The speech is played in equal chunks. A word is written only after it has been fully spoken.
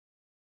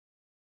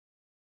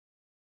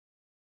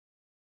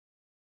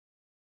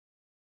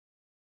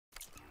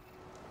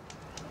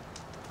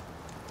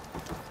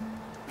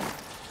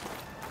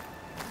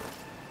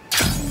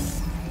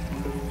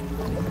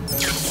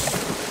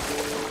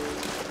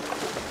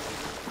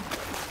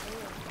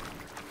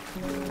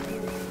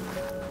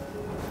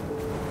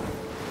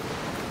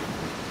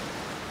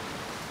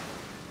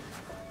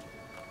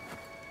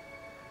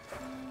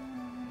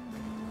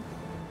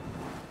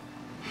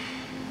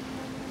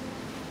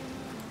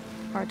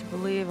Hard to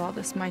believe all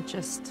this might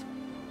just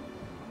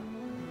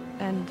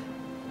end.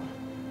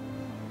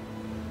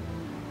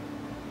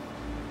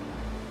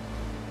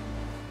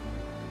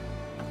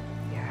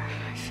 Yeah,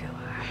 I feel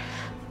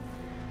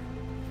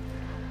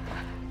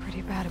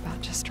pretty bad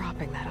about just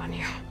dropping that on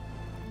you.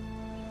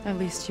 At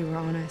least you were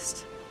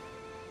honest.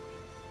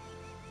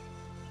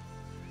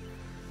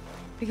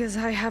 Because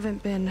I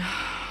haven't been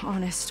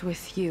honest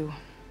with you.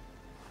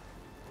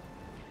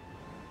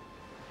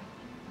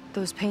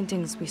 Those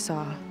paintings we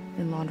saw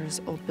in Londra's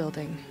old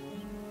building,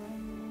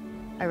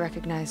 I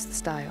recognized the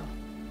style.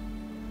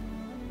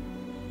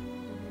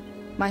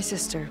 My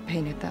sister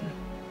painted them.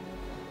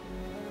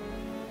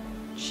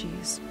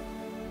 She's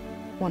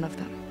one of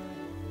them.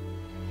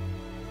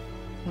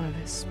 One of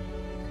his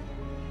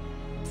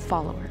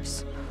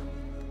followers.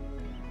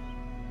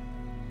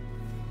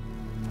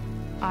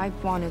 I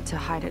wanted to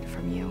hide it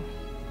from you.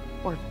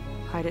 Or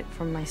hide it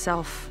from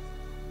myself,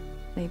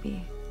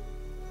 maybe.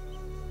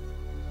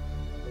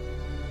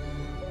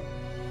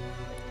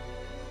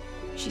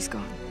 She's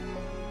gone.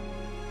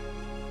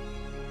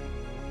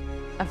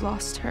 I've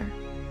lost her.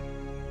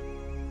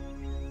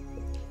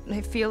 And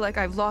I feel like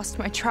I've lost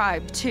my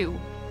tribe, too.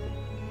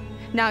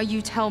 Now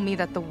you tell me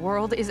that the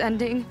world is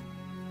ending?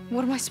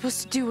 What am I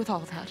supposed to do with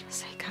all that?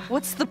 Seka.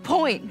 What's the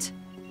point?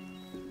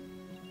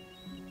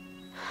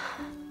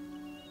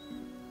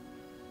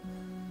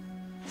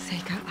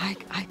 Seka,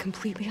 I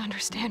completely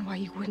understand why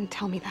you wouldn't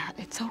tell me that.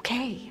 It's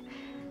okay.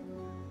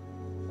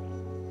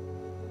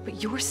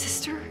 But your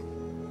sister?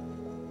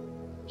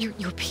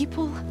 Your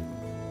people?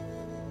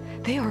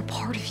 They are a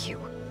part of you.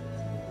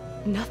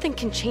 Nothing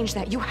can change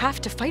that. You have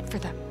to fight for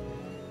them.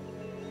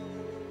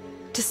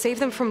 To save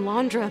them from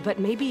Londra, but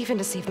maybe even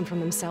to save them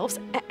from themselves.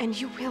 And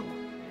you will.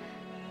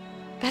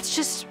 That's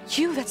just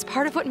you. That's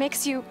part of what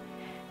makes you...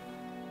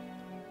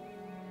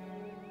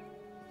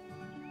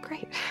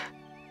 great.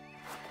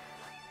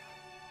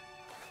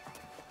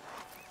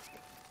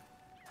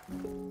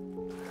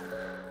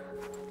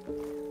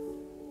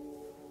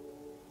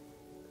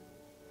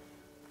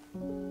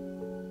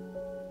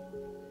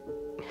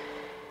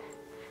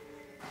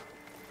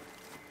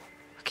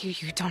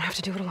 You don't have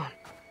to do it alone,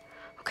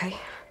 okay?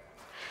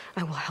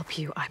 I will help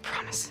you, I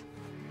promise.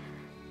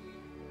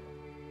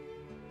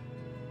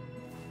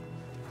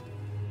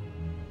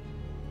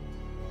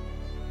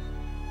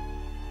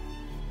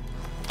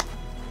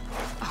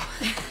 Oh.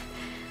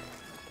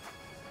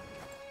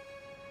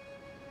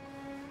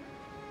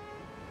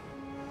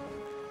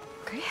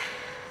 Okay.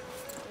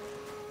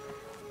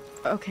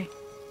 Okay.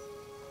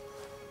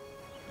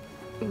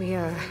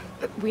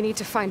 We need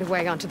to find a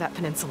way onto that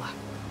peninsula.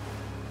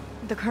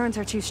 The currents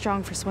are too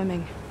strong for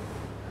swimming.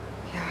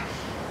 Yeah.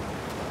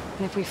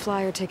 And if we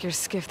fly or take your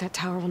skiff, that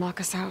tower will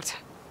knock us out.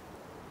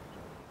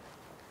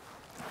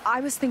 I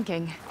was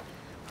thinking,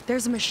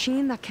 there's a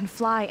machine that can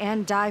fly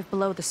and dive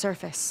below the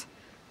surface.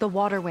 The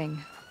water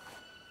wing.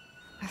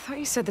 I thought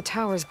you said the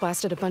towers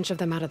blasted a bunch of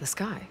them out of the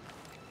sky.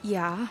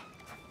 Yeah.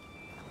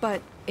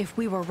 But if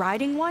we were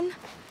riding one,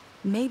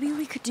 maybe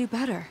we could do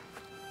better.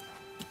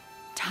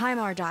 Time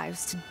our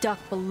dives to duck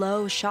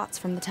below shots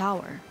from the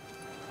tower.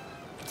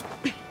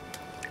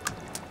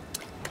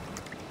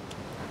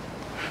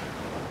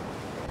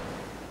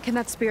 Can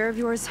that spear of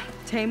yours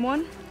tame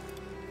one?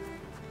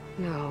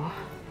 No.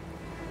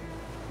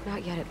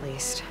 Not yet, at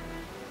least.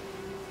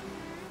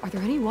 Are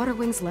there any water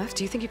wings left?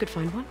 Do you think you could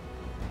find one?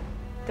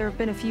 There have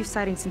been a few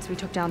sightings since we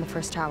took down the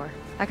first tower.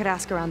 I could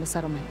ask around the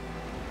settlement.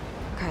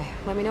 Okay,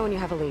 let me know when you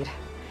have a lead.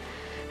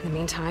 In the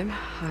meantime,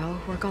 I'll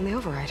work on the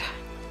override.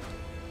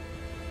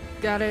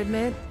 Gotta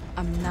admit,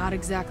 I'm not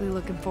exactly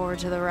looking forward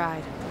to the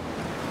ride.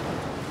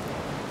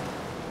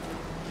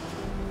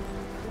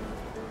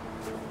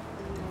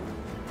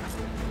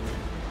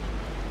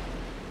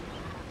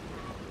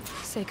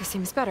 Seka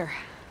seems better.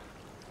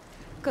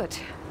 Good.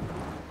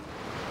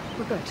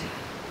 We're good.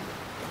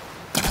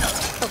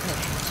 Okay.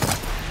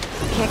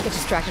 Can't get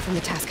distracted from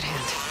the task at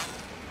hand.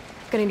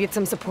 Gonna need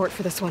some support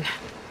for this one.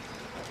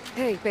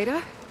 Hey,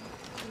 Beta?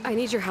 I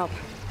need your help.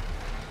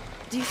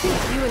 Do you think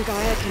you and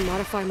Gaia can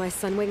modify my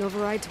Sunwing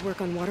override to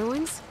work on water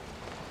wings?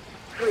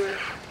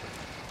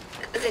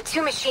 The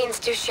two machines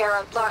do share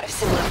a lot of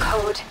similar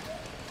code.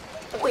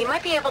 We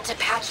might be able to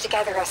patch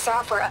together a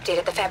software update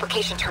at the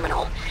fabrication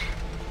terminal.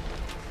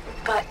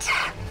 But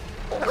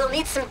we'll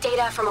need some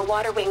data from a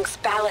water wing's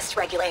ballast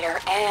regulator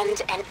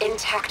and an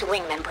intact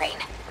wing membrane.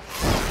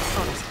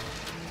 Honest.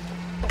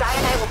 Guy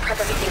and I will prep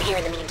everything here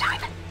in the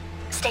meantime.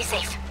 Stay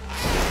safe.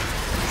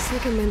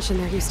 Seka mentioned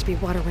there used to be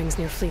water wings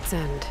near Fleet's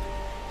End.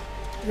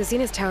 The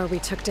Zenith Tower we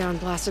took down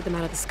blasted them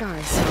out of the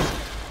sky, so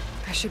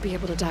I should be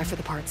able to dive for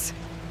the parts.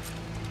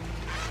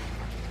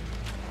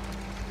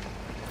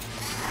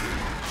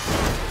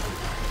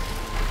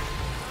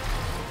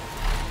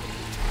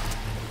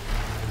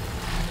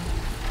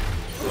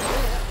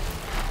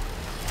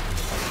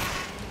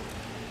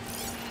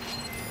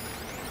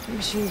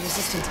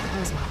 Machine-resistant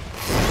plasma.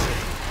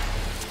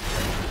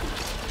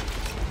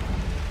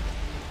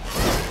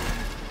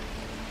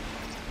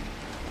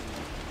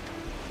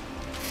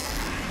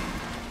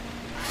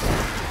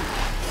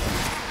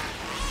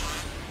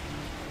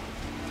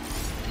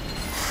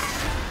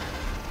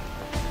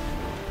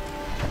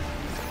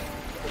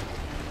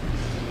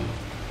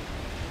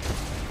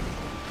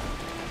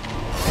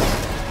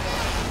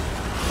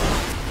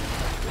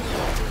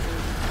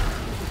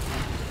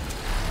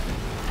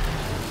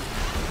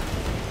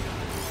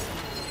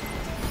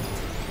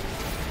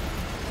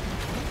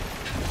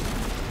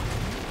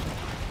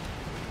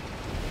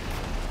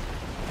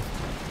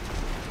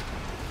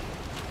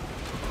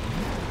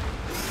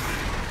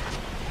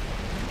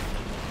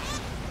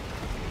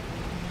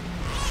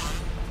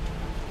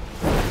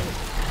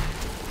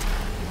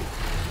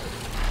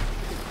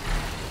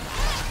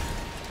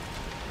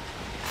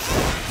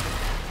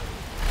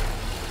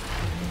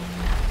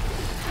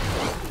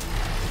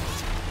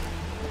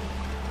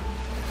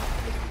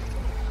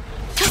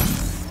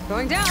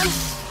 Going down!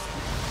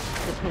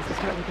 Good place to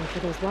start looking for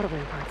those water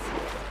wing parts.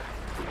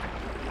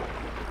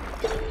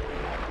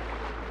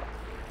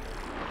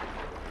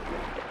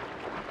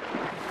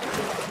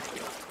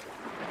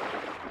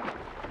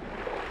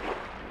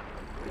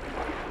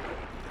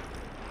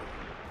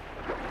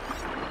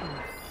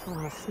 A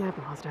lot of snap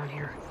laws down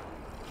here.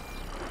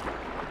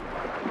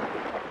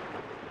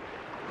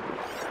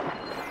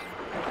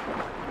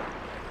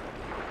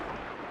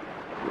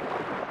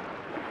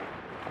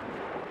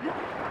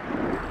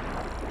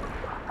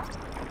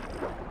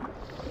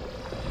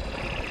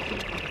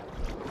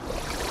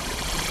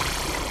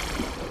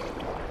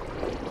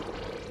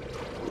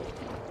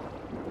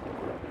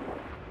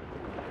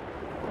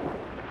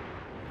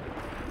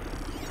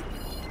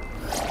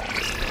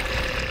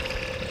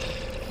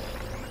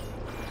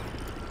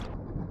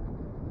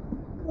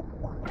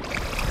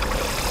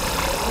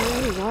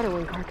 Water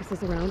wing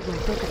carcasses around, my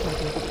focus might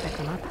be able to pick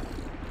them up.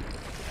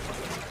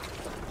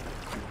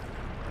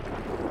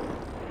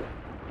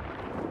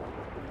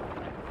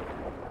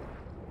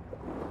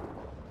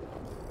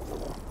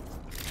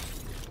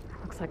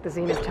 Looks like the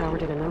Zenith Tower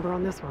did a number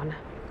on this one.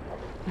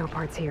 No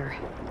parts here.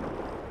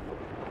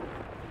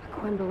 A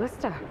Quinn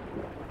Ballista.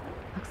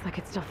 Looks like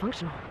it's still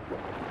functional.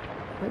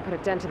 Might put a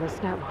dent in those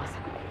snap laws.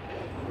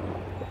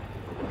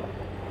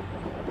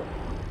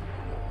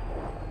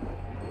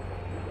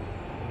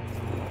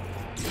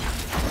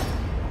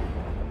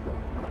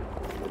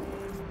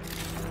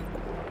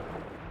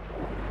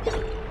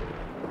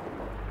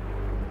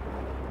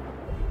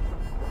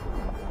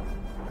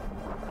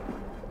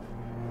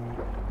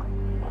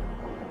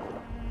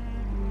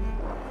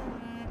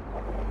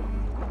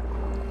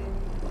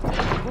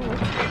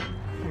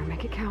 Better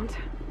make it count.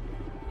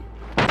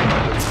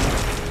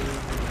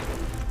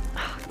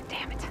 Oh,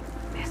 damn it.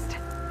 Missed.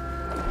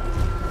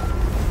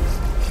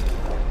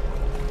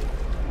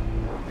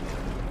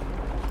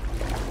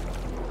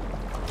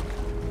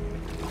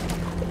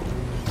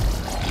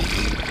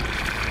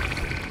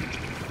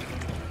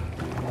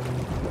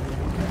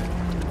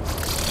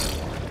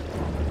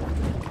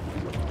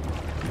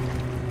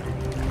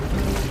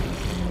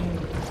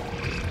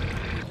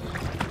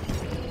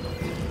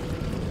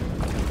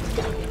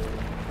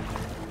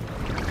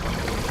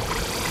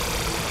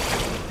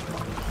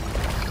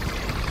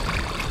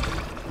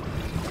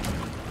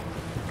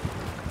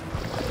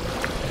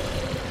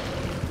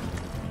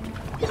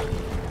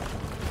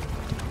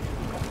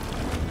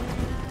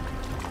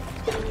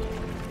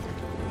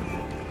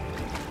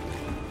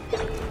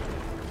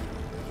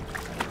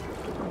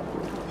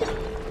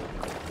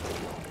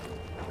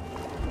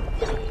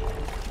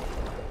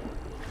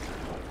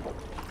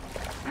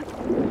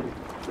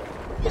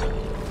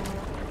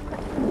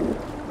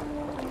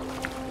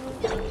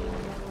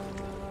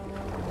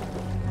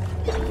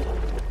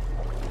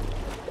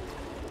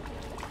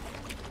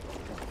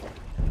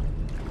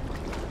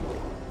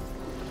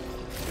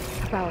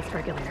 Ballast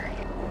regulator.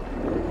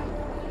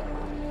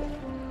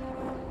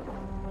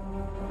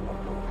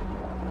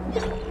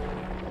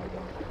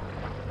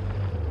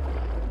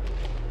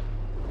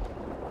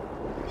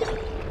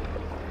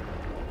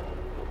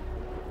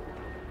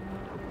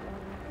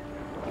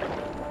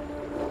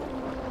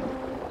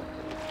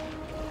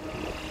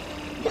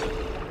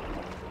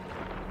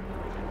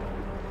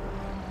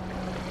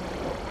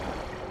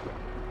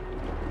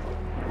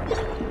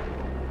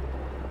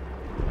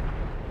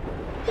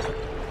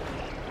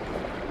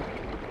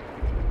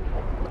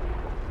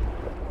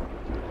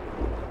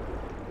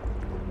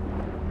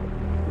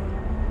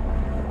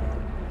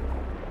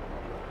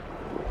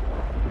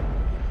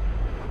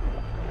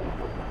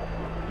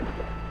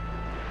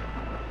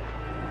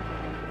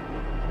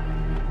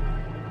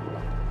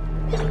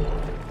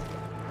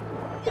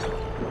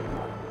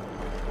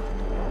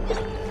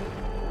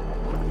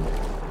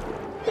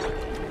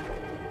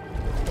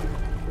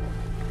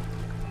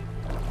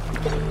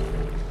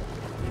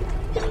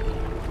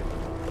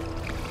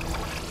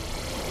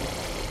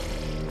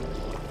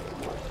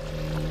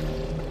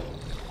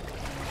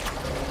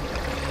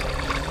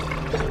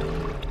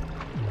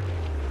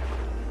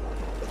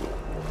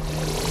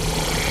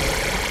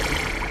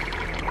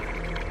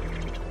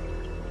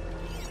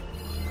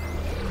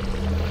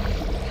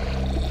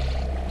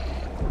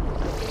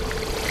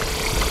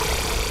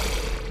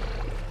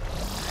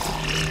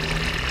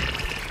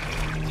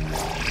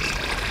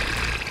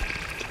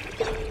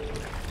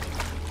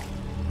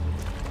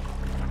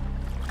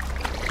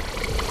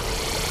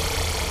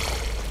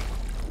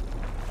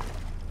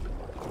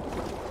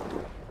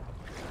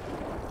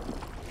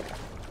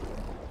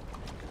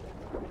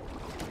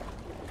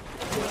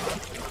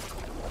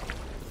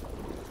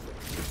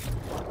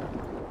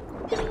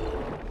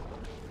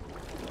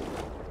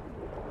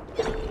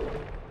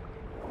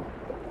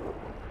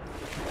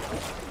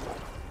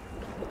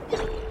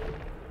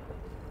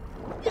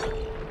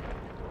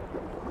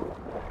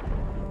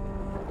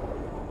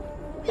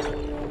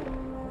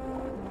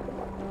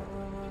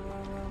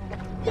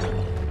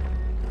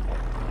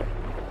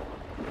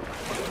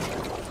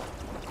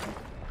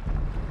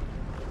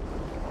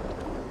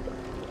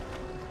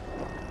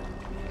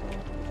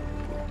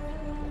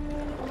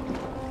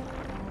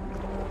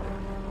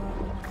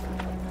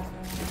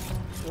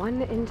 One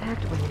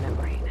intact wing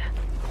membrane.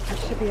 That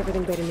should be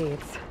everything Beta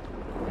needs.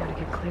 Gotta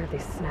get clear of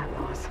these snap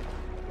laws.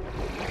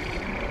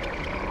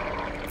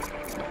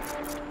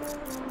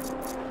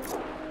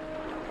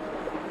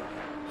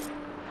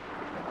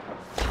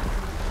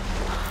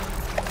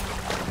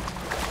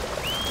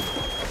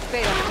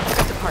 Beta,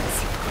 got the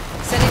parts.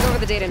 Sending over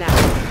the data now.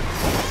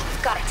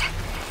 Got it.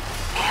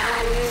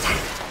 And...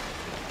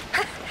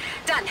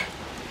 done.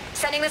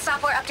 Sending the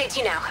software update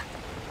to you now.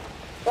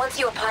 Once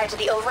you apply it to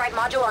the override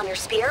module on your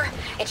spear,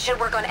 it should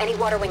work on any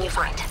water wing you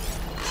find.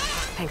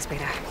 Thanks,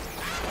 Beta.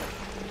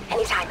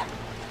 Anytime.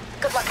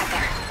 Good luck out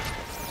there.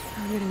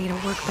 I'm gonna need a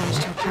workbench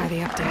to apply the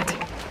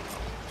update.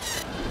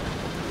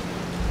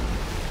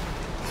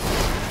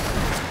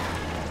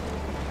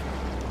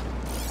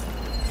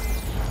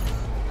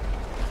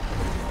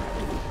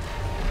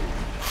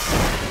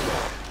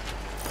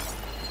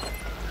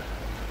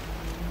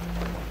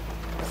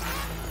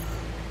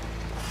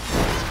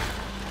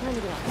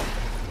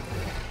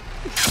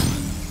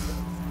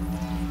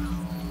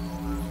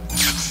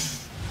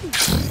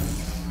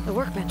 The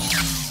workbench.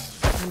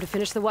 Time to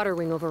finish the water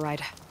wing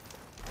override.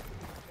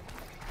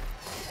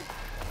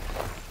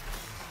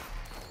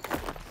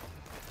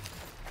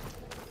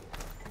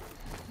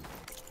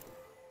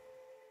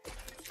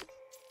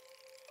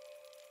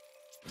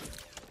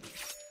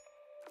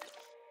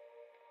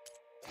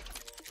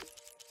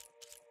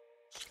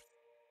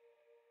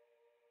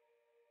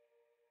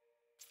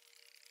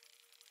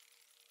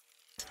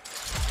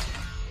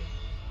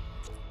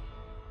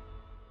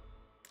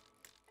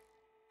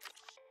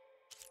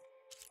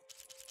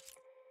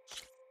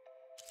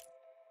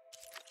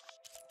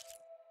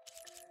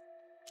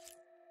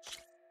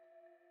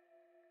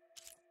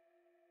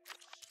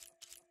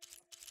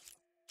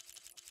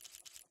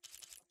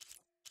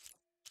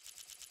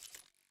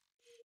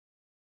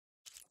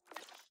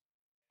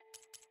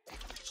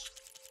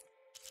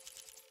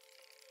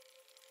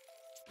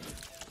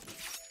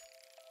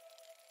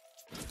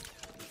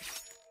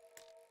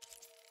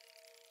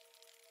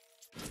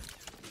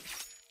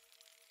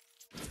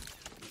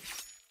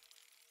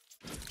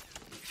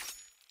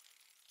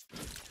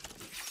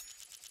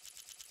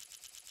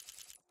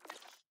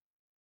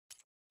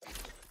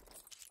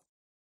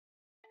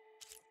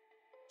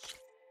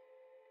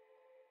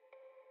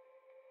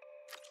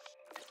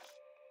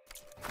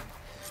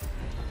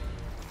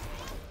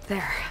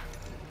 There.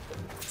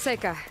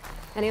 Seka,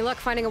 any luck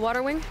finding a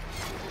water wing?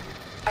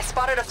 I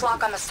spotted a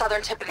flock on the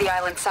southern tip of the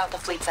island south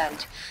of Fleet's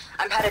End.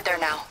 I'm headed there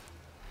now.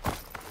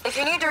 If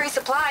you need to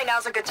resupply,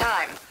 now's a good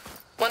time.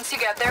 Once you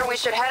get there, we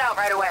should head out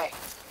right away.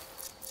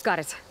 Got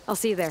it. I'll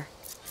see you there.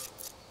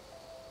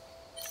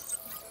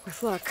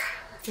 With luck,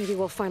 maybe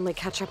we'll finally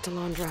catch up to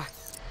Landra.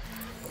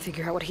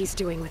 Figure out what he's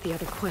doing with the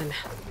other Quinn.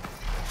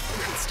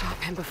 We can stop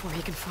him before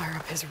he can fire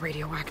up his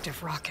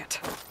radioactive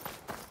rocket.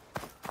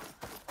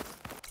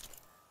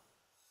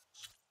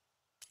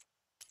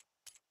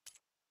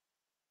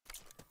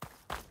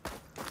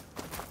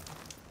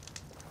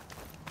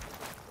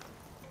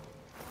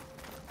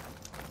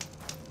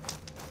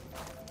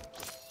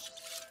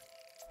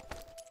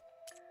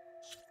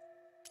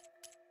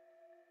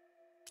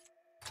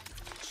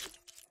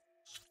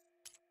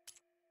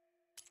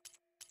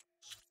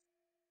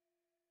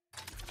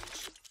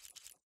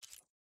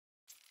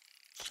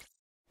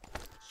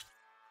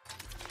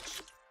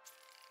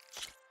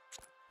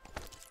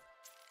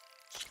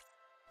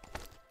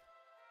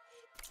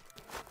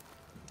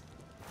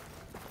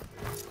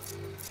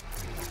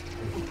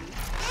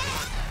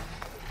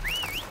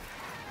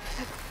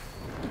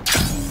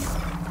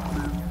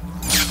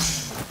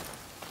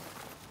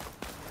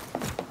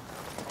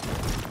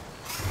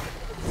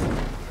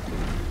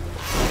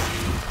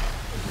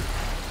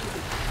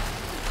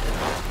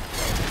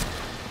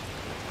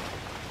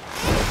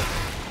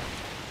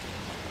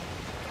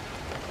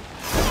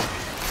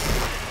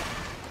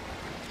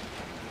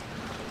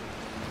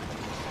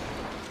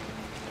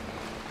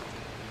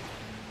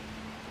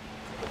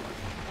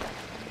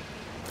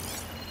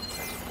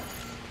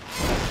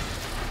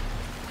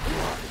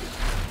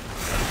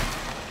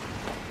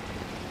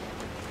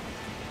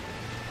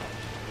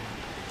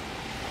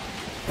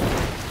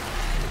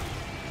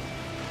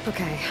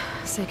 Okay,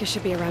 Seka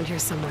should be around here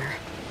somewhere.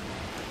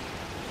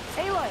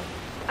 Aloy,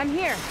 I'm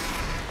here.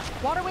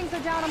 Water wings are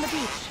down on the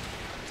beach.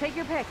 Take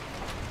your pick.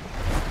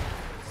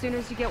 As soon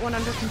as you get one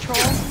under control,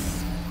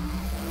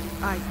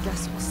 I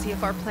guess we'll see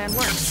if our plan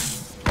works.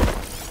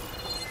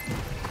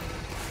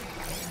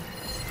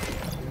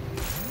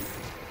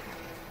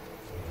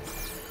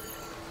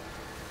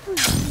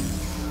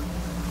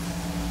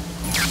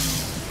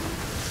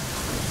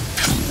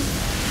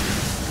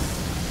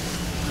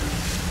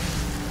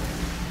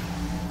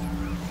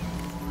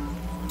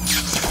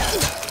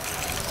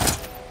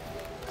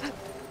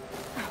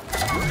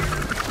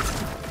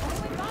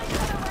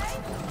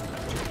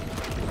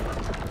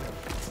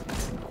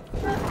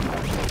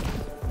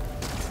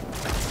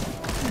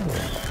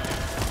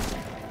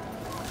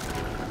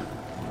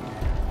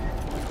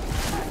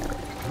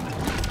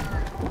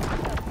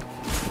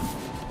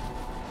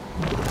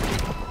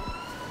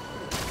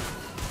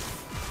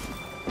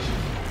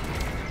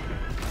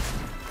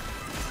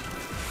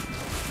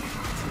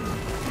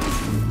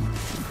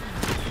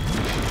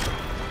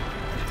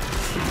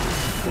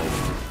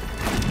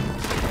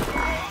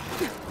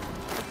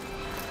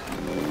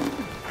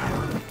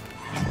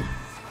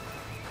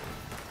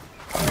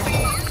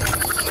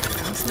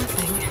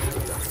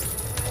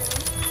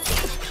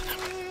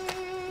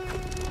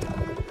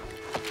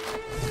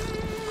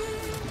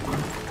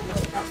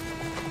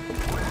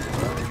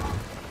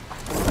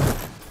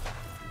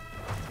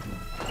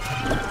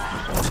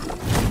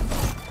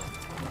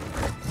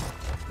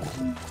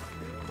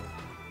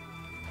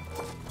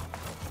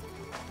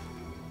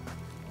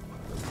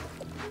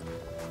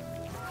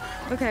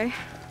 Okay.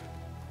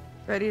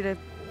 Ready to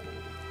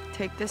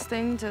take this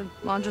thing to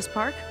Londra's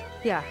Park?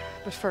 Yeah,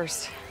 but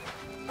first...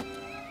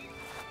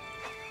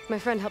 My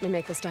friend helped me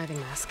make this diving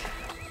mask.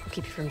 It'll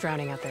keep you from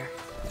drowning out there.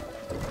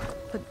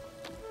 But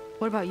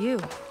what about you?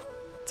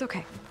 It's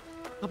okay.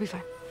 I'll be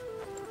fine.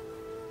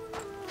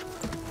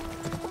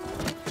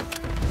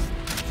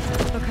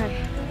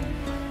 Okay.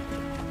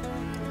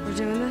 We're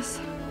doing this?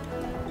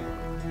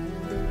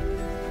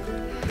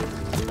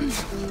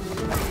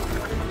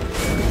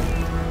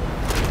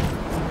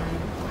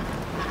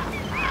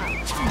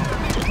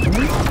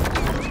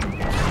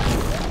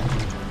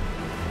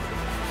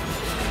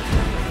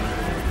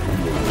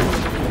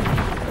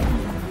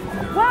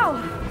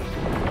 Wow!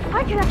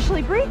 I can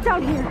actually breathe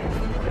down here!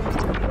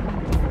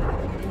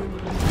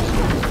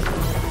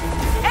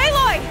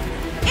 Aloy!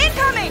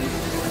 Incoming!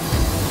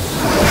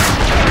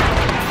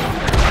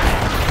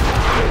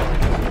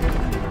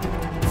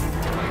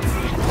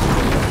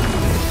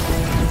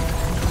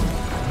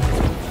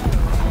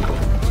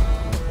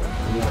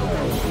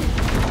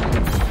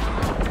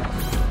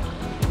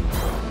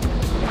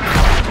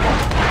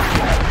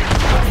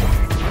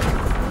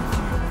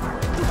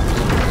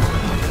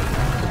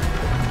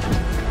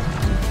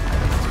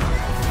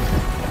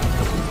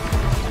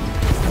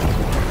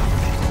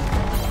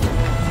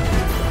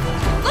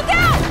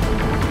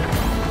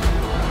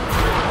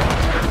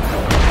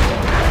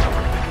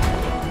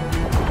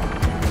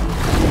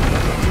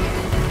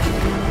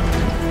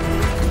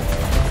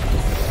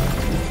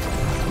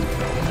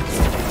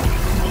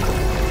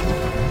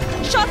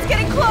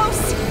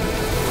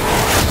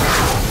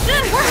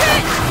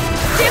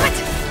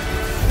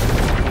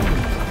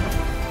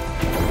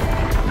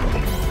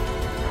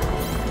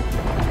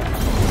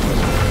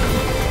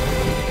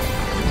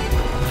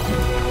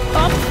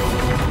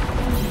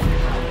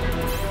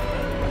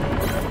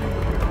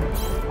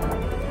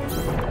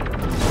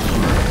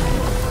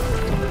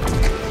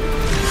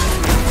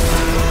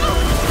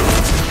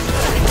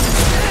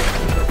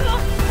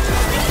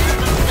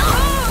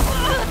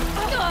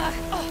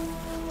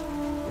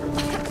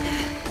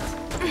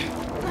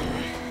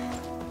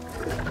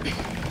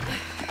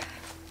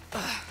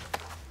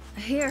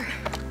 Here.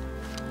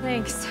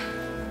 Thanks.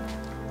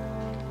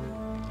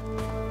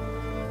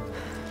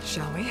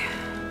 Shall we?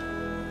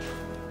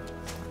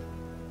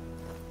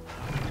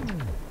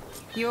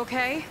 You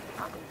okay?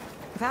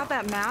 Without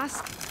that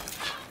mask,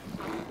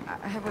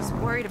 I was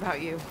worried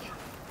about you.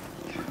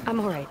 I'm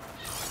all right.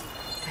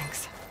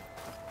 Thanks.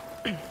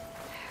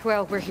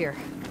 Well, we're here.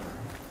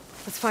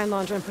 Let's find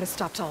Londra and put a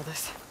stop to all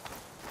this.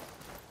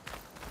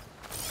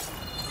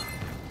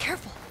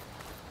 Careful!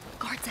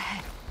 Guards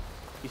ahead.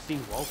 You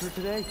seen Walter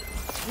today?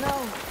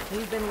 No,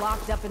 he's been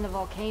locked up in the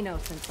volcano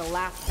since the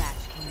last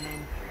batch came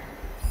in.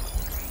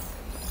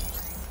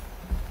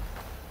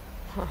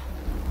 Huh.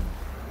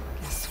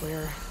 Guess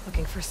we're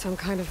looking for some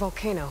kind of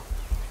volcano.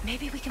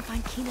 Maybe we can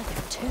find Kina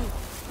there too.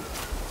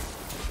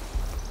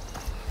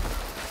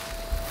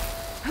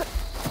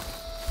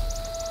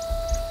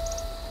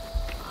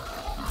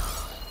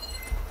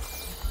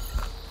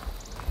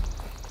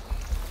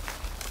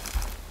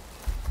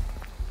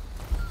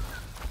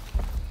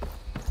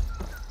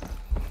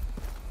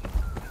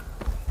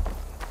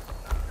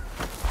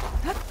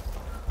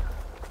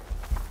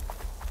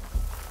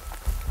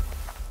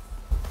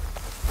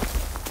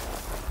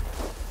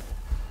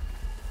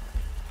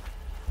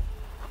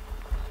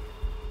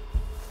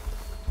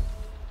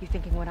 You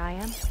thinking what I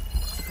am?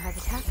 Surprise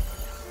attack?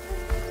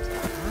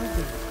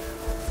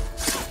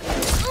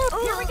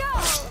 Here we go!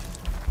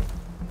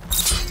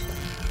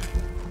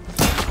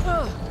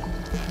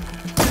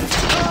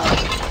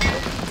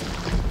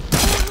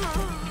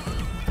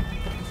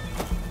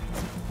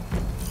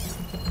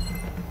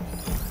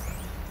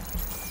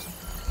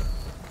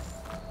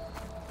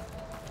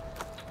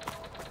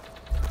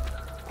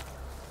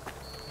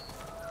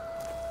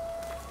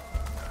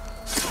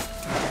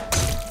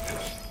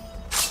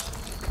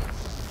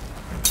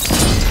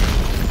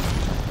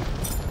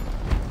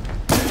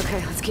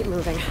 Okay, let's keep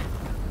moving.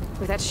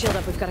 With that shield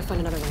up, we've got to find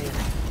another way in.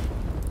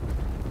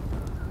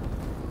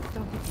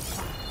 Don't get me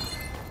started.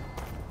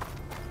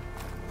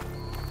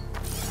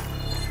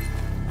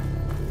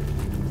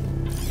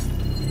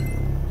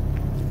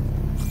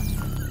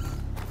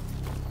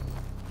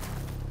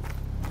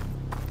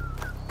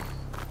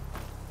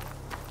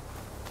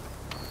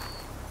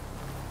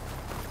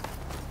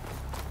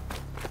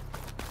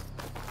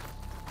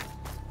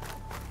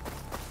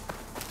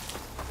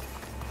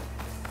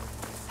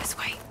 This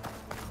way.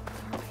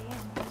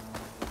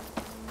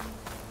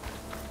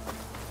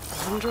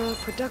 Andra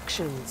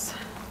Productions.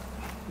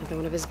 Another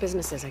one of his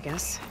businesses, I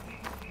guess.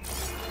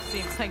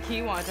 Seems like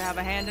he wanted to have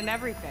a hand in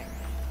everything.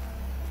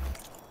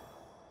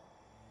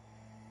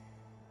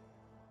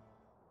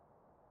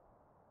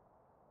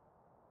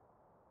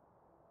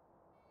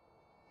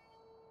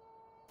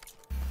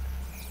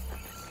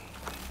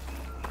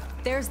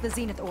 There's the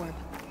Zenith Orb.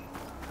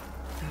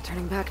 No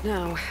turning back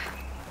now.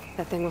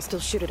 That thing will still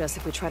shoot at us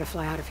if we try to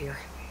fly out of here.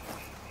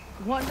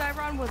 One dive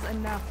run was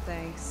enough,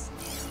 thanks.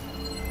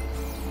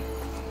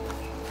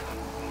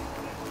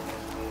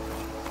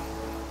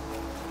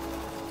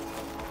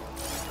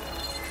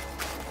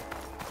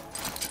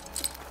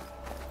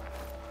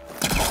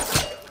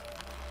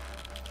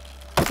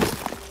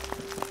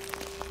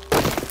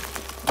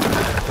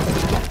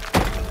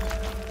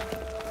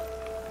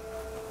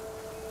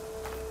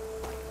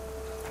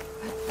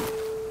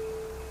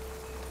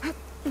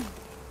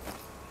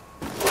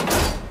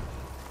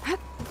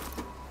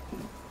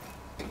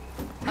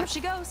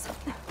 goes.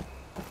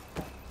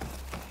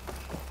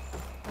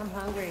 I'm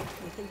hungry.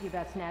 We think you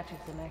got snatching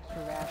some extra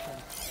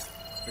rations.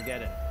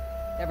 Forget it.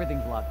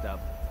 Everything's locked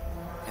up.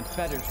 And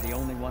Fetter's the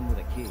only one with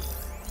a key.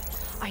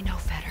 I know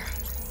Fetter.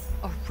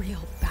 A real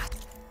bat.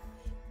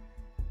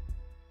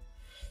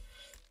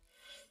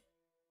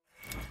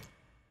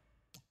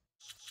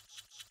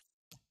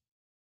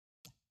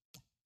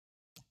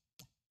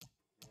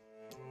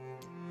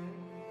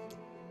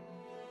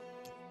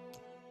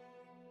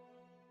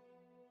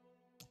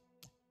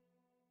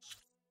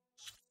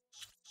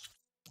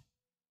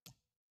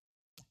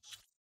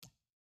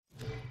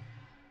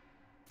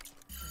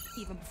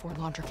 Even before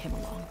Laundra came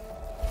along.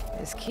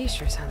 This key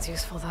sure sounds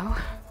useful, though.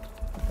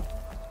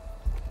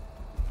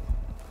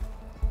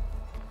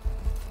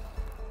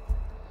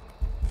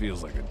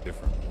 Feels like a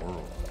different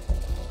world.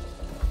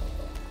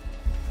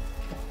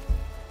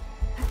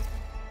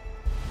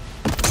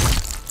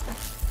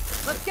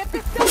 Let's get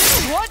this done!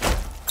 What?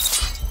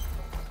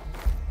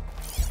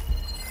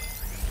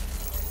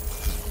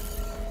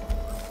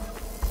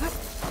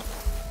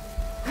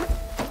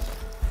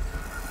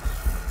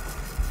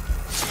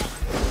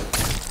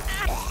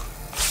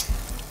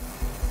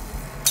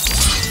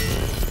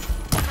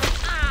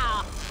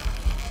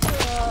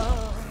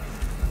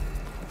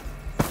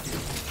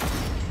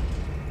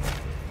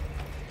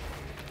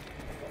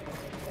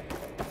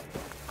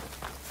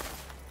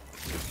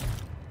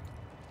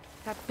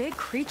 That big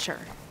creature.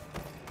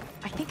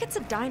 I think it's a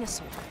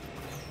dinosaur.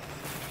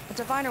 A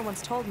diviner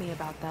once told me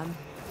about them.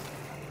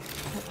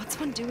 But what's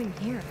one doing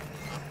here?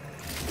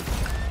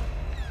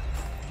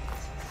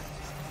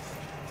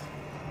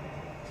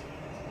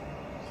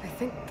 I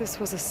think this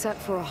was a set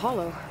for a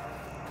holo.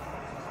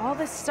 All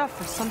this stuff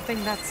for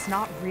something that's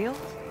not real?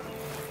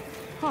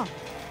 Huh.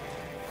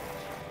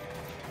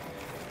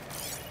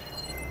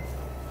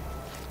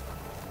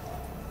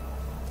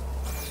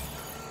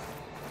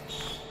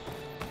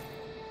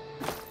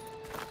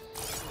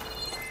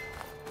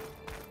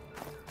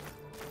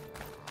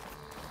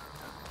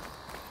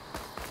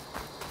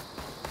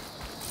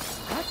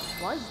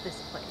 What was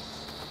this place?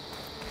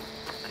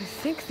 I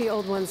think the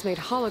old ones made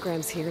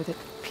holograms here that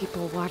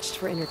people watched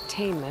for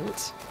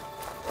entertainment.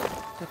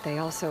 But they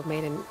also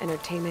made an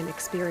entertainment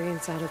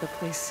experience out of the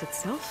place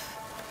itself.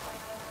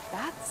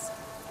 That's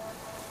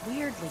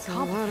weirdly A lot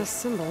complicated. of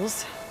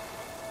symbols.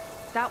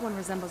 That one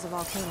resembles a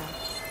volcano.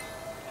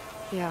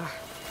 Yeah.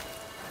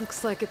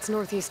 Looks like it's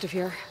northeast of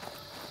here.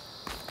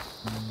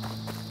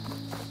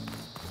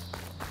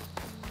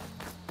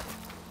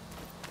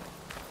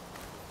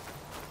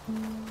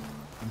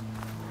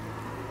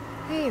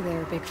 Hey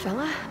there, big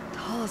fella.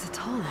 Tall as a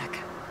tall neck.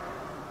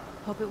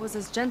 Hope it was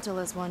as gentle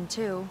as one,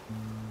 too.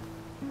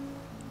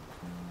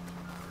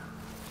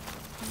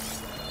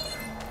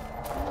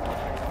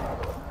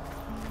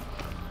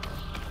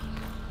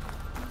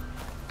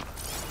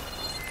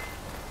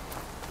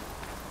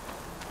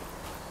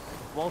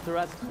 If Walter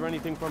asks for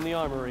anything from the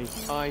armory,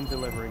 I'm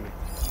delivering it.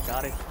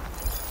 Got it?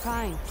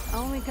 Fine.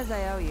 Only because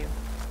I owe you.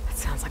 It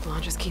sounds like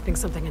Laundra's keeping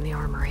something in the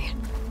armory.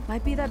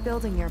 Might be that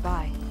building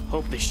nearby.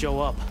 Hope they show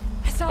up.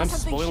 I saw I'm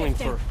something spoiling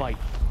shifting. for a fight.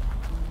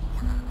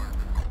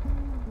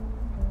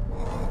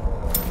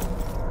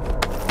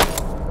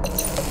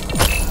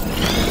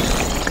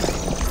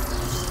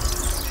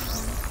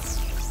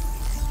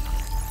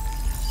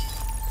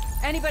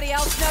 Anybody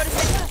else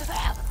noticing?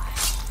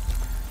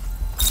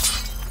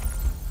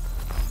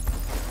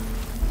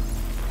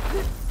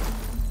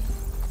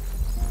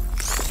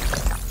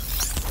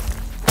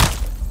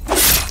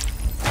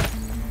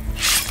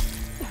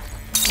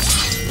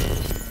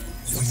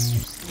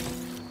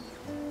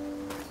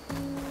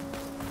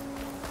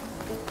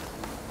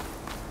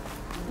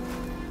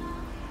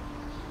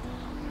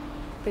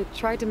 They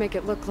tried to make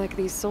it look like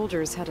these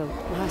soldiers had a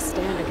last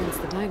stand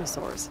against the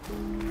dinosaurs.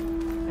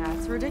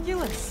 That's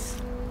ridiculous.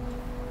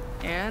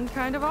 And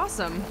kind of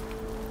awesome.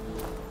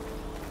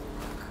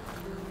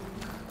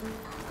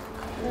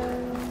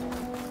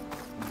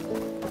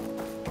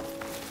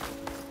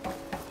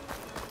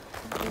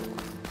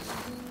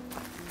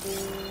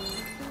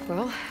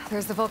 Well,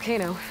 there's the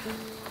volcano.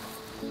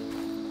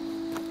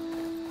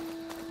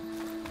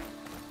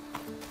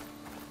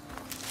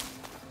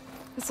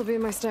 This'll be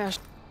in my stash.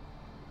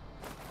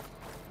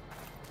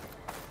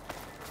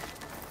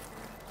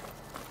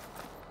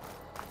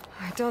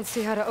 I don't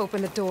see how to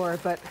open the door,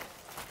 but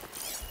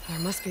there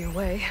must be a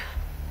way.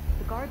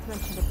 The guards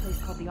mentioned a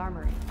place called the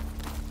Armory.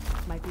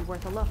 Might be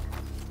worth a look.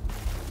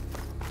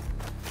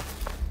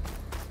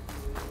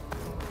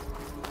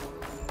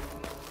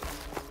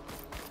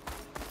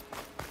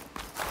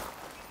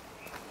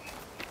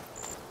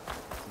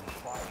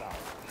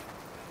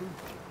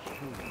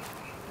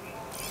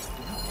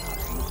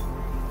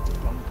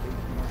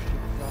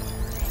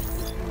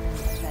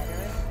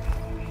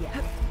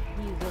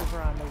 He's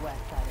over on the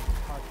west side of the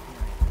park tonight.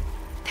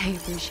 They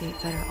appreciate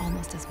Fetter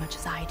almost as much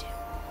as I do.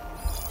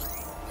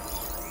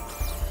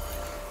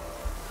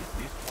 Is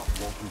this what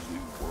Walter's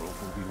new world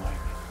will be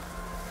like?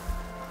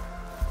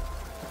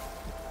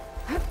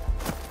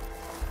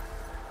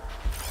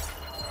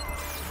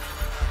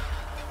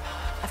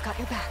 I've got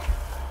your back.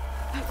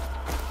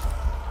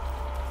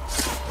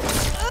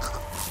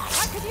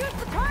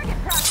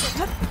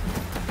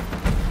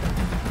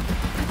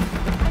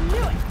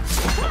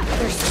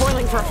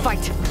 for a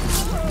fight.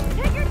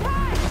 Take your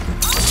time! I'll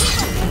keep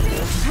us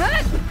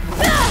busy!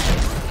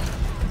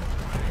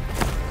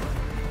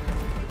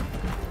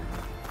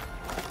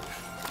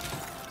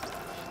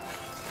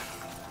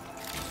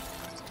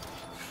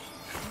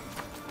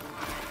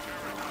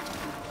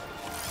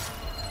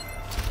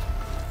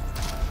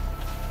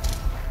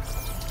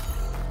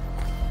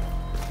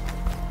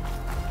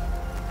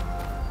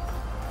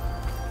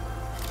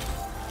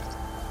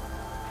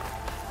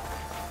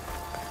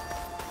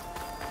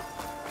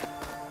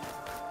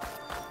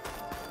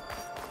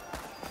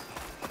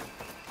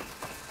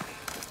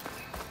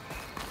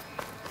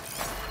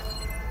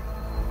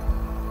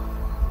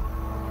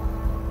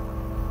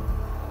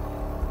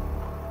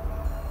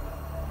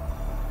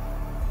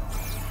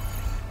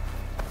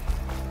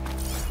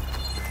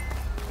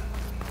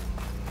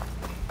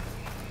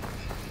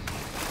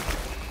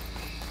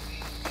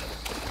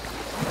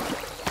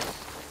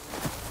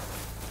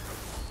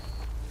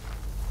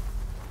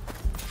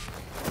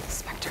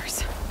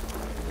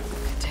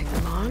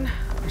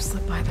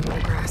 Slip by them in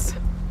the grass.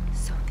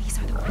 So these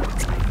are the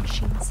weapons fighting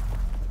machines?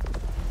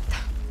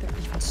 They're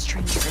even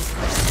stranger in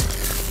person.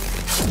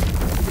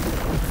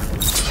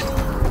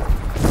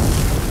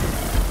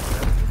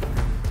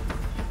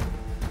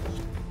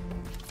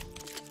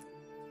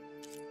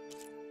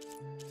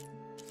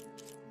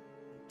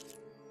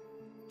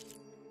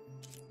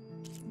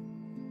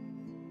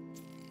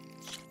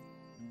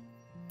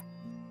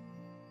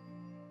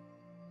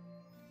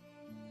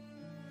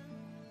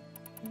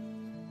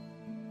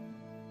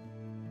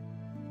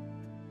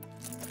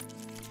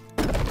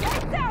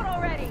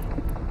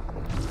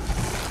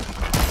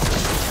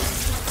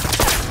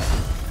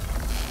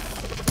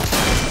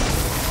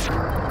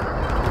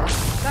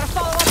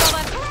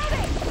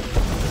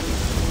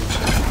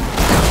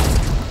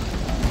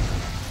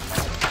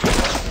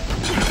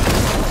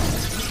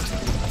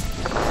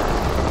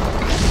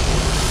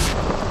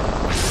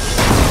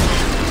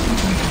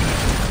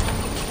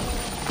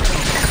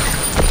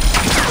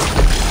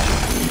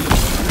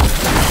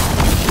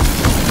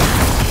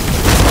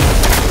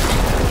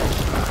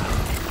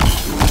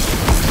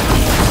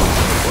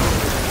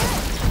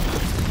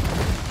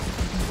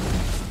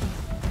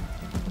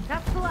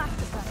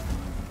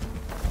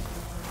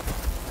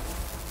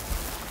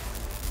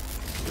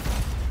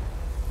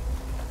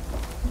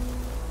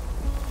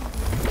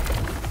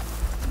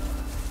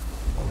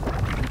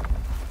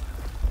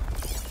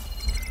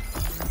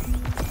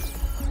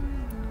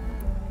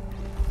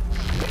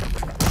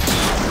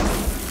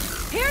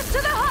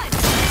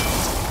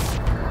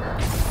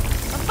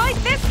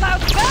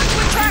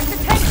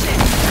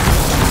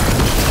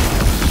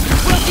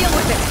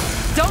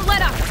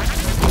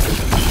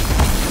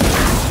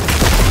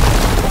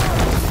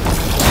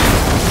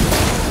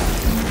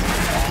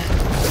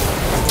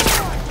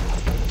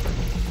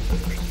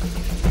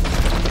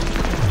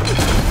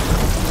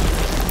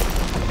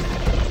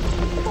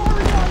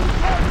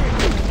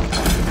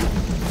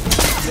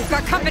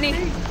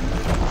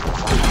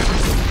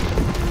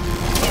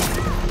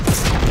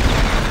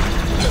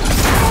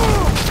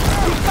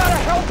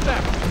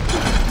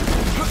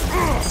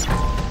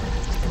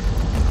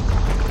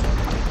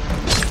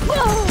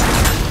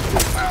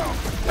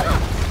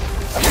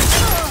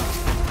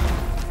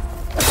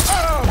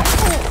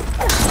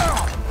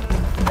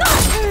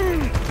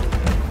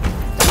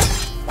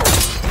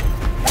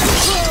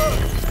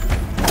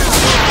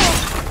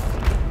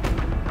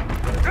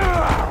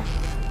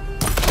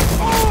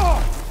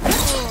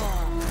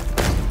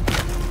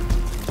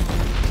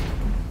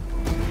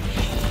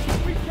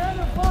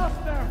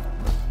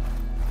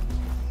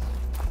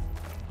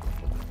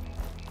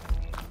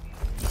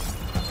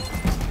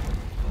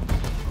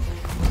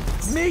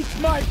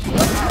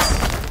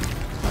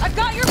 I've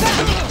got your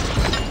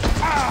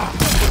back!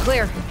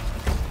 Clear.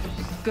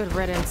 Good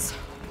riddance.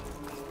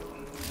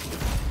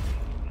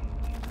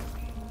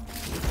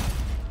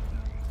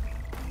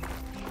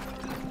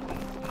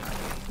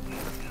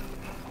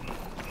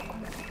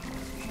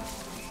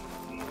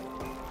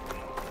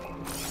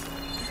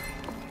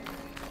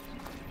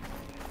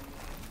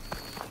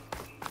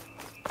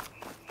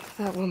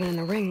 That woman in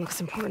the ring looks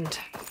important.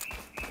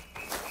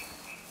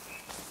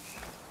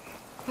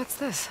 What's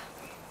this?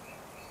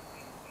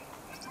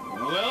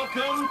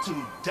 Welcome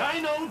to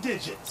Dino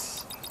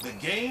Digits, the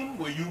game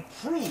where you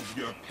prove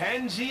your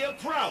Pangea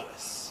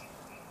prowess.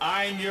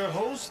 I'm your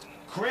host,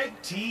 Craig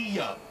T.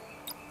 Young.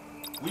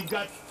 We've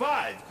got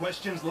 5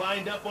 questions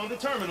lined up on the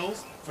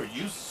terminals for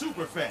you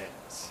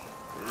superfans.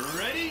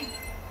 Ready?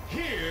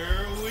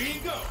 Here we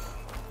go.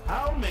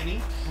 How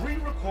many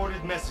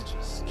pre-recorded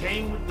messages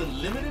came with the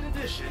limited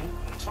edition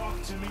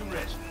Talk to Me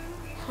Reggie?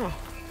 Huh.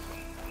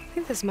 I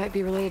think this might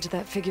be related to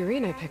that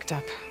figurine I picked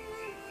up.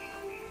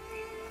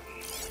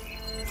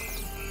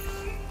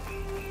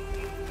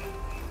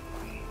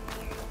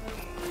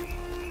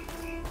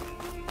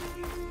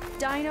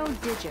 Dino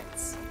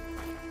Digits.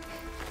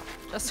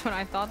 Just when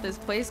I thought this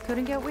place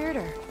couldn't get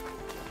weirder.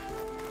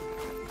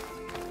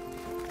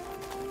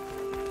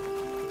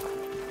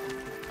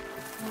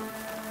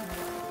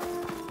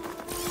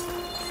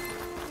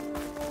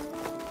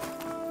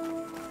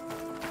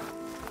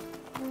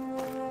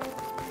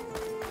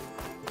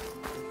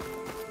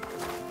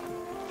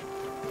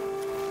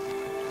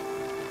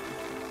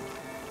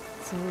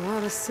 It's a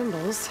lot of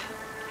symbols.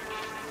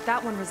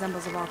 That one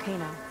resembles a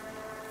volcano.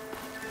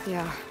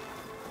 Yeah.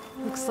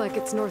 Looks like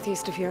it's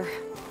northeast of here.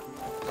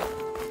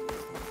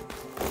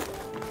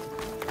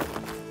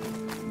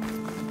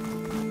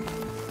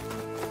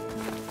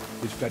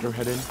 Did Feder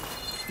head in?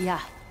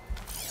 Yeah.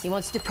 He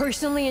wants to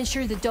personally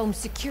ensure the dome's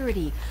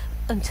security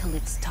until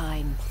it's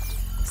time.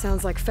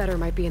 Sounds like Feder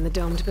might be in the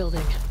domed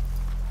building.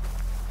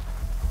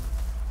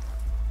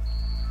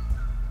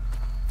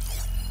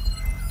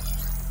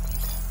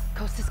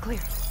 Coast is clear.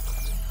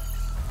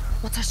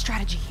 What's our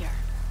strategy here?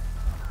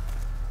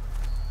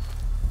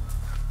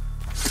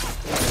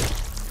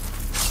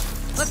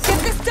 Let's get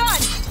this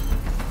done!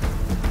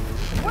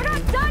 We're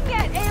not done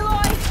yet,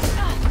 Aloy!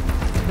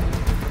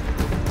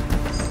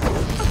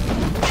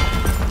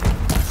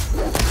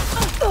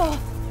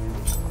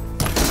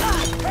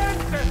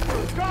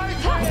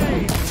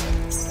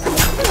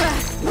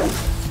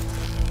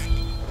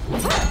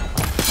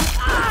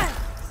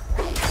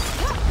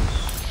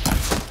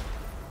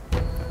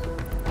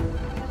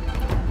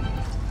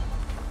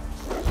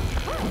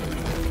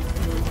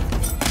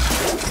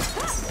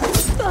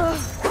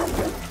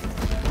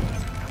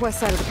 West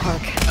side of the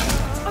park.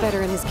 Feder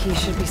and his key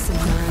should be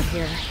somewhere around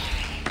here.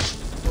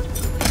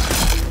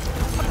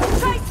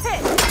 Nice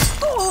hit!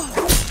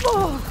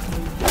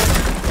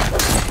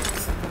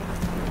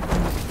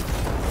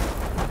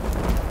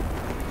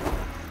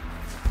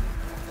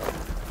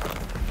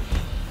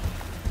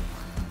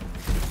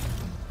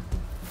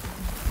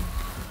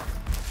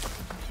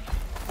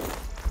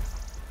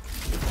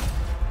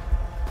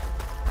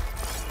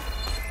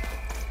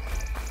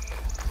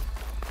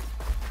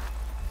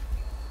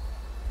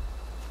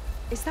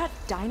 Is that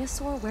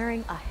dinosaur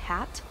wearing a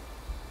hat?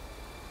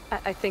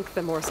 I think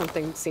the more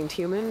something seemed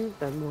human,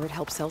 the more it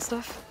helped sell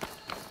stuff.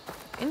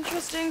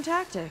 Interesting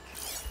tactic.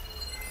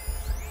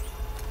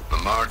 The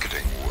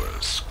marketing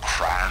was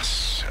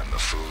crass and the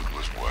food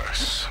was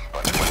worse.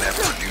 But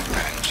whenever a new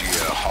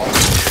Pangea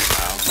holiday came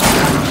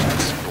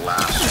out,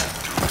 blasted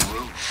through the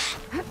roof.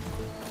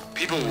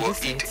 People will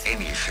eat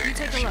anything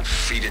if you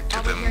feed it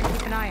to them with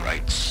the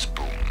right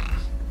spoon.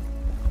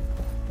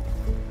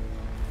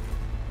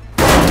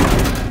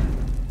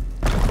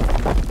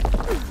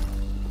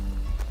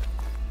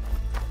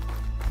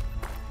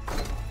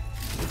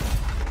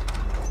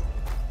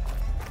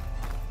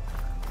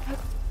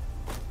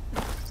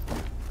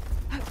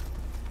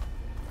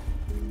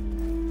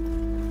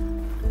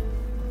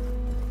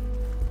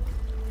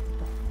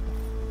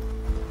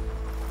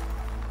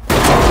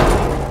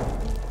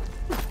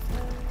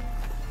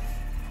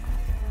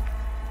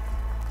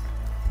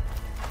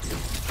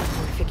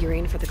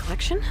 Figurine for the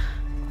collection?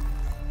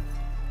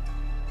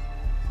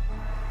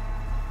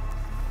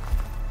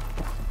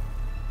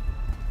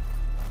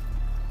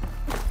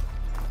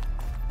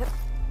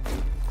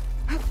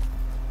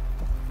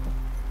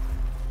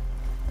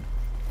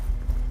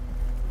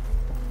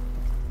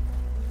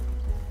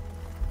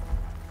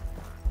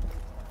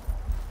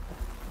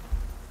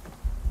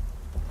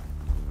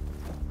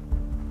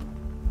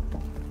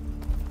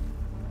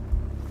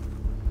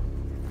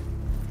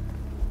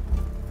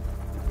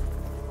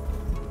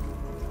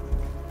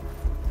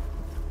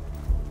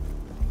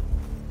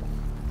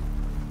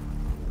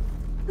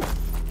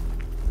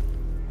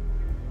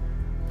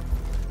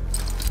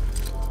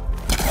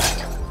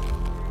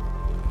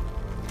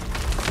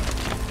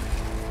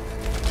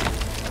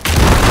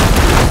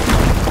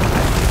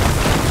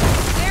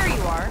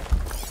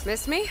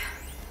 Miss me?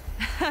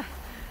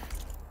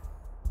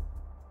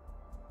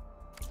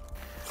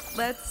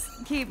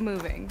 Let's keep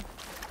moving.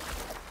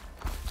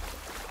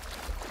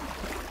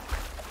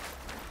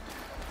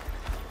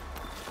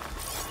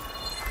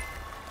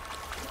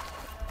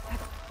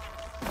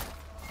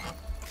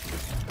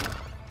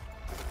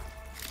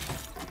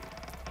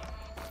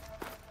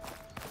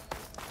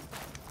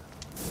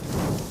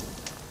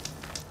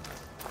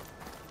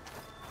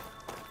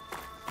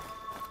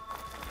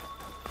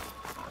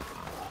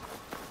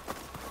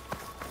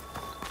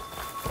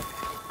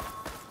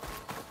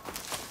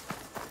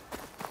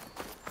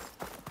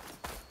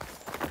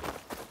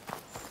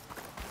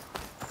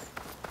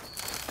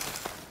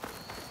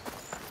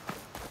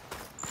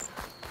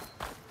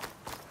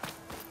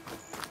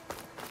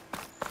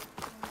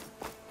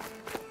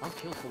 I'll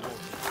kill for wolves.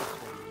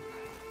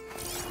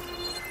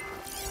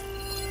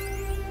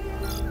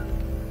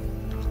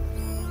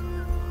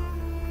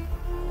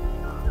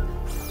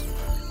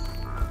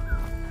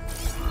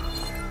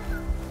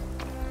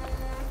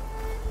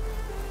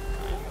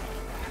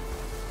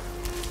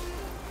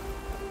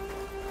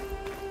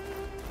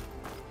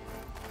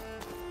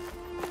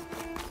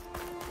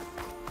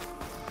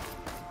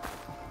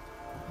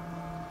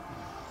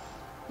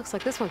 Looks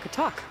like this one could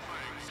talk.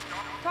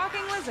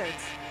 Talking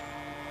lizards.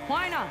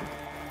 Why not?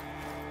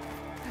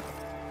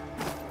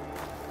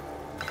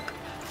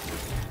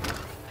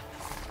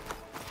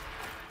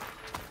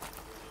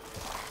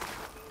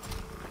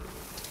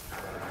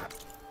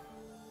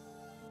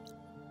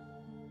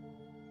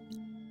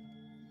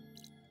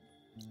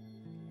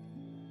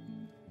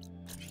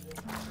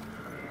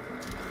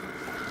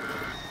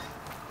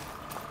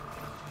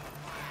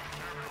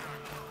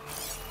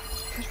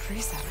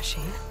 is that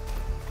machine?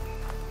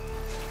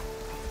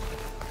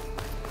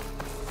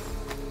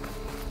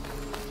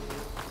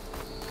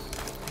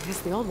 I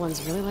guess the old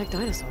ones really like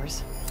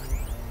dinosaurs.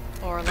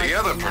 Or like The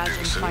other imagine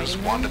producers fighting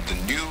them. wanted the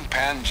new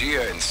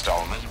Pangea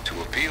installment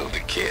to appeal to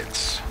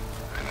kids.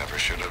 I never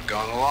should have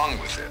gone along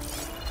with it.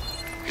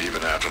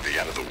 Even after the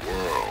end of the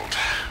world,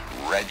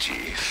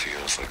 Reggie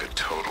feels like a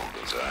total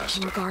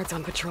disaster. More guards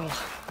on patrol.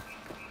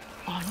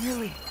 Oh,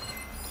 really?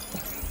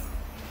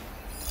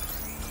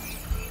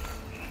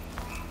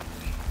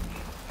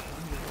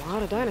 A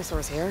lot of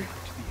dinosaurs here.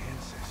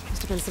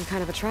 Must have been some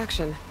kind of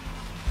attraction.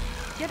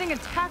 Getting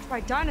attacked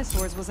by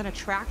dinosaurs was an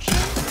attraction?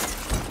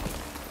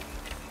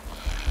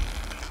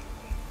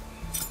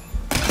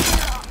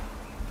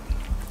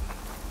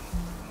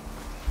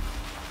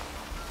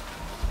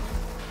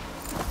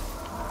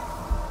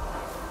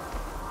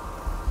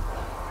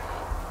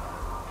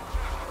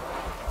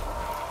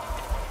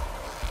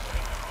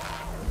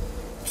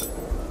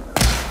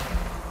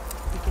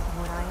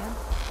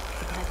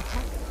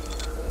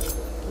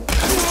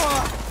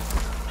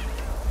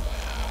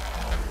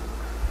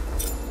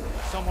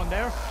 Someone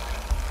there?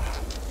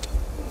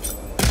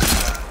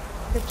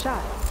 Good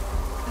shot.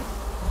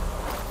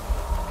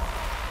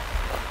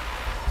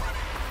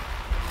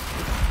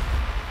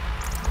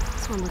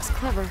 This one looks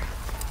clever.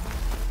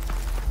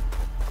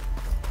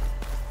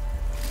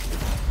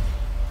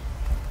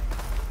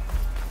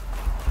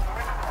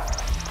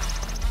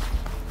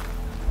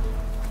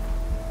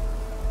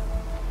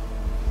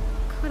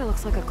 Kinda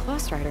looks like a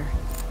close rider.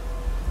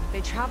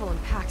 They travel in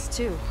packs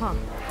too, huh?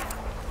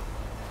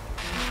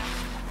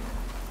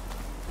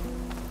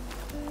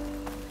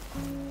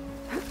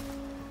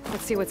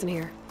 Let's see what's in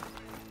here.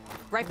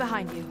 Right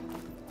behind you.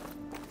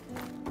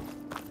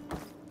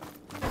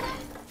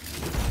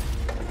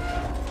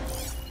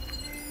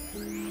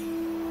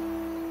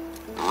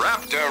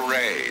 Raptor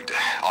Raid,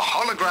 a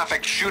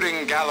holographic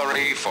shooting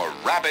gallery for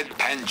rabid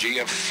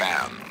Pangea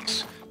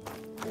fans.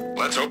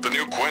 Let's hope the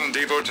new Quinn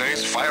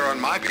devotees fire on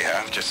my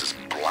behalf just as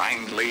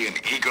blindly and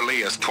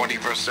eagerly as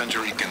 21st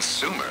century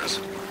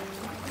consumers.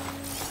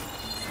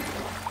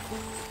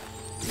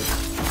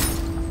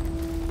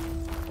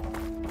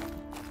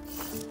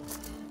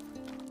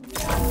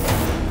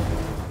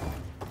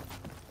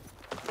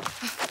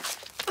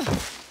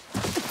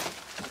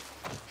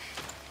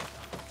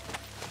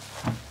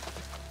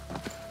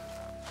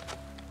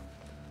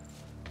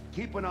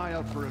 Keep an eye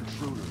out for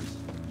intruders.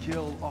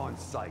 Kill on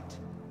sight.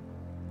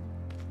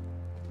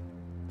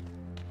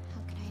 How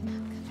could I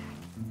not come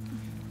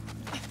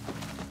back?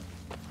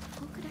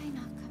 How could I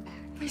not come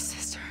back? My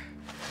sister.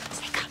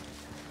 Seka. How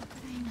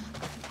could I not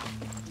come back?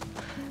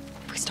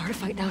 If we start a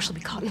fight now, she'll be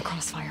caught in the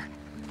crossfire.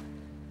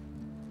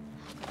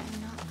 How could I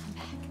not come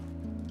back?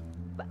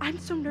 But I'm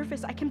so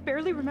nervous, I can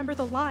barely remember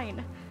the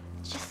line.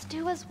 Just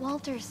do as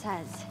Walter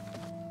says.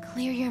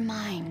 Clear your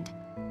mind.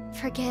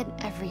 Forget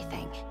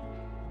everything.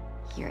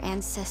 Your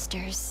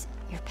ancestors,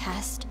 your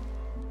past,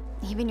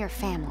 even your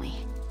family.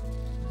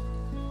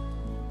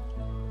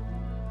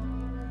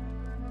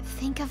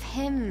 Think of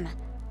him.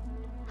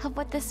 Of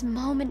what this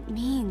moment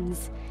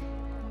means.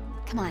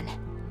 Come on,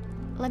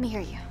 let me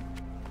hear you.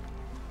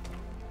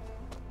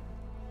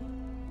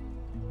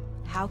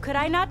 How could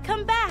I not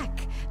come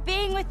back?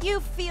 Being with you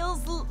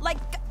feels like...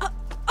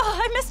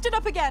 I messed it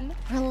up again.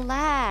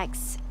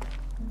 Relax.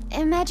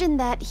 Imagine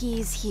that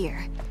he's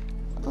here.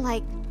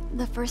 Like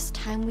the first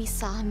time we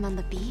saw him on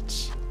the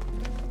beach.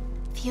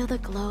 Feel the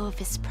glow of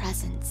his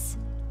presence.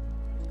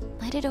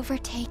 Let it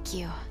overtake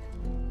you.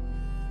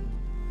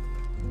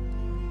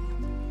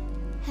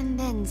 And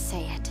then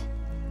say it.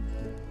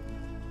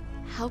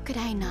 How could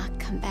I not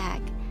come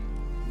back?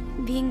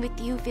 Being with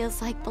you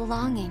feels like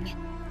belonging.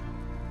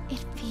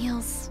 It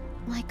feels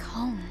like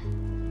home.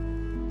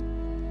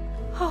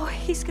 Oh,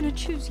 he's gonna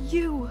choose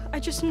you. I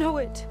just know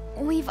it.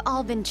 We've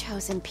all been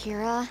chosen,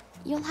 Pyrrha.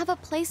 You'll have a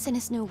place in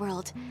his new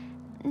world,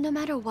 no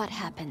matter what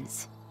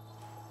happens.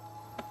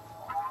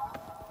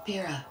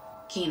 Pyrrha,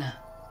 Kina,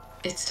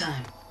 it's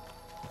time.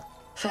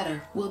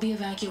 Fetter, we'll be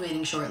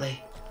evacuating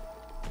shortly.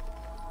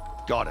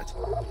 Got it.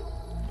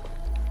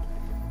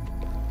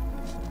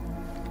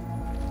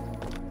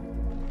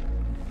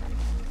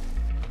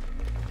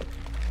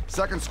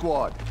 Second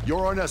squad,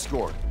 you're on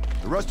escort.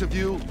 The rest of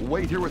you will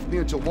wait here with me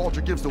until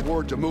Walter gives the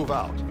word to move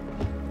out.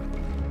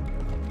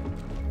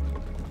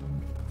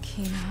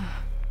 Kina.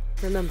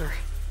 Remember,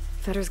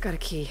 Fetter's got a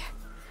key.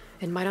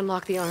 It might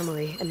unlock the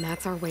armory, and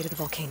that's our way to the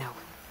volcano.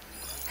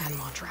 And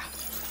Mondra.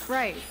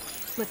 Right.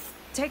 Let's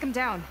take him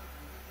down.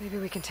 Maybe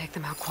we can take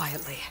them out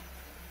quietly.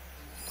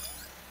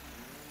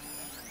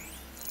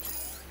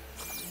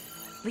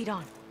 Lead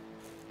on.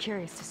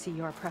 Curious to see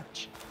your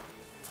approach.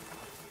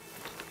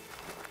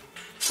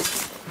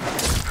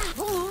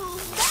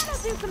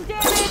 That'll do some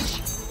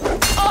damage!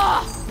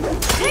 Oh!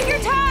 Take your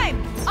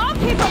time! I'll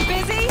keep him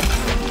busy!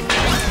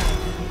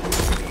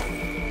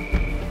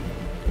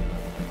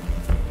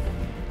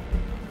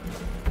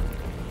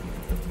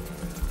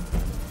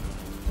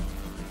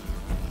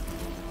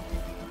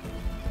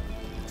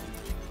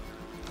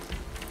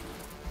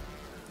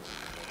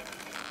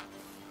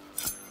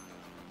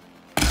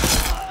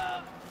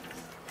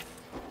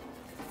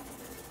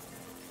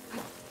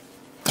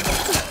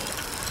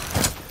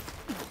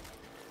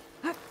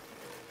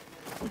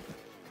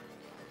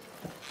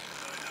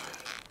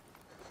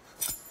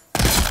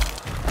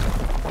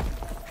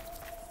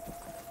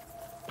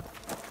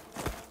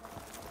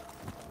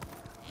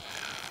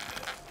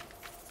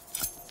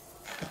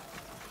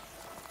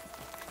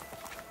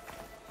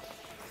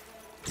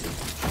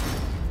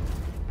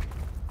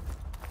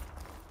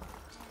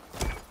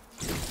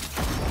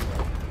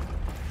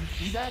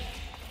 That...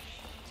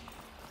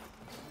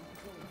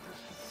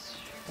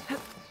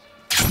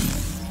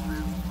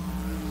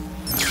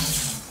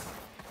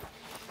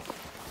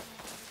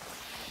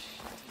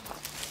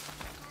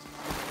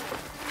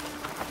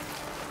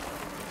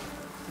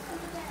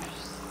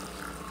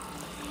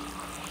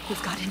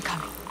 We've got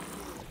incoming.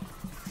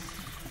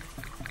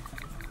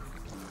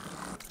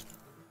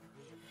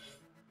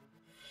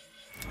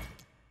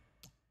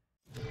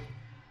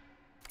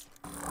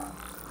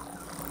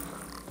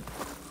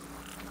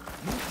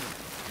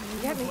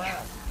 Get me.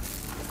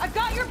 I've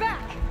got your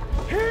back!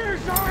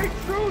 Here's our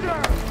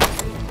intruder!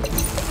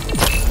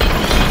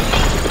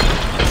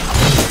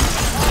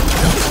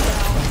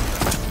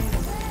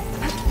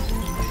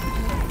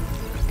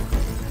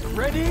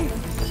 Ready?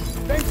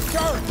 Then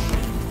charge!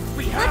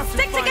 We have Let's to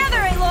stick find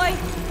together, Aloy!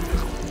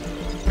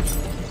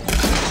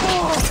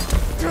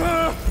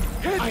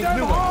 Hit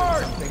them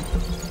hard!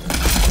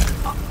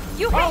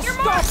 You hit I'll your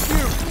mark! stop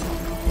you!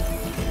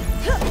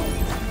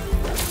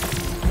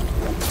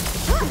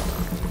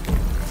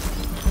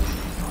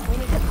 We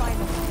need to find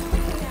them.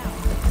 Now.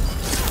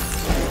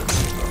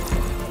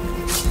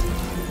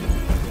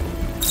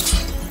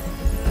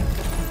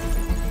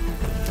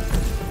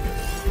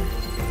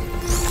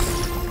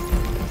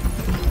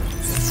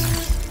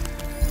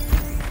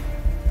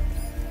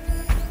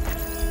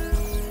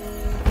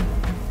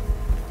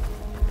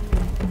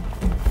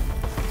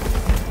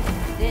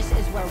 This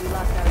is where we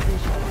lost our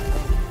vision.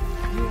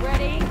 You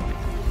ready?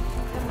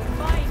 Then we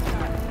find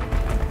her.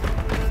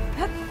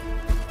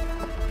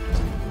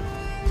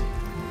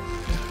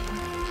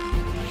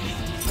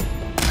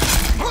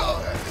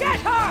 Get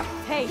her!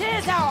 Hey,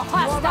 there's our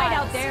hostile right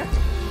out there.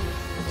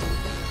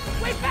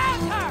 We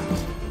found her!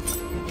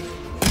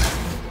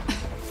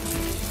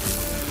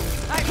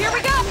 All right, here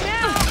we go!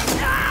 Now!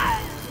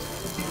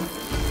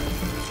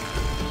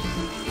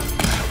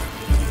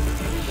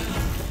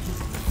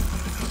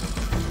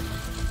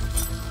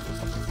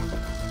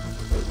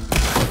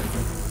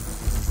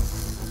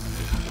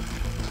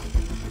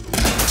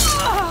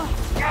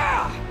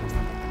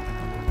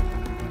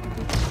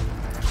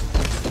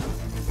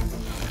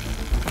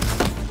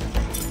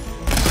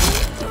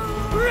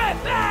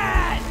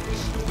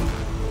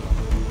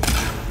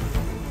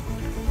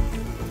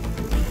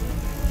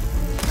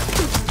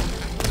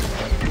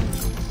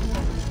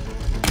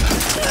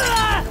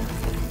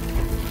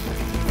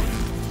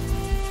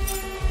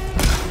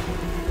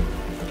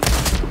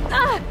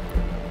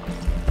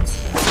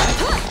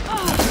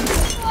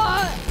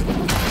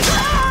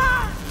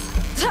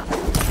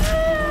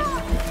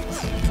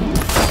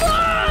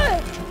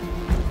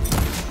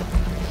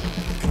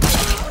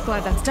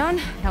 Glad that's done.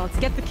 Now let's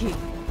get the key.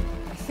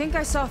 I think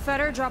I saw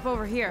Feder drop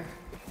over here.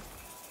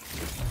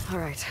 All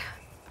right.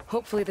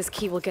 Hopefully this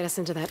key will get us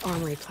into that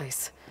armory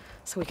place,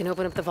 so we can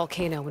open up the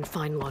volcano and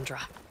find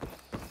Londra.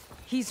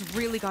 He's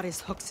really got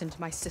his hooks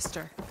into my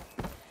sister.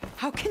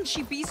 How can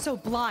she be so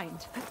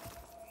blind?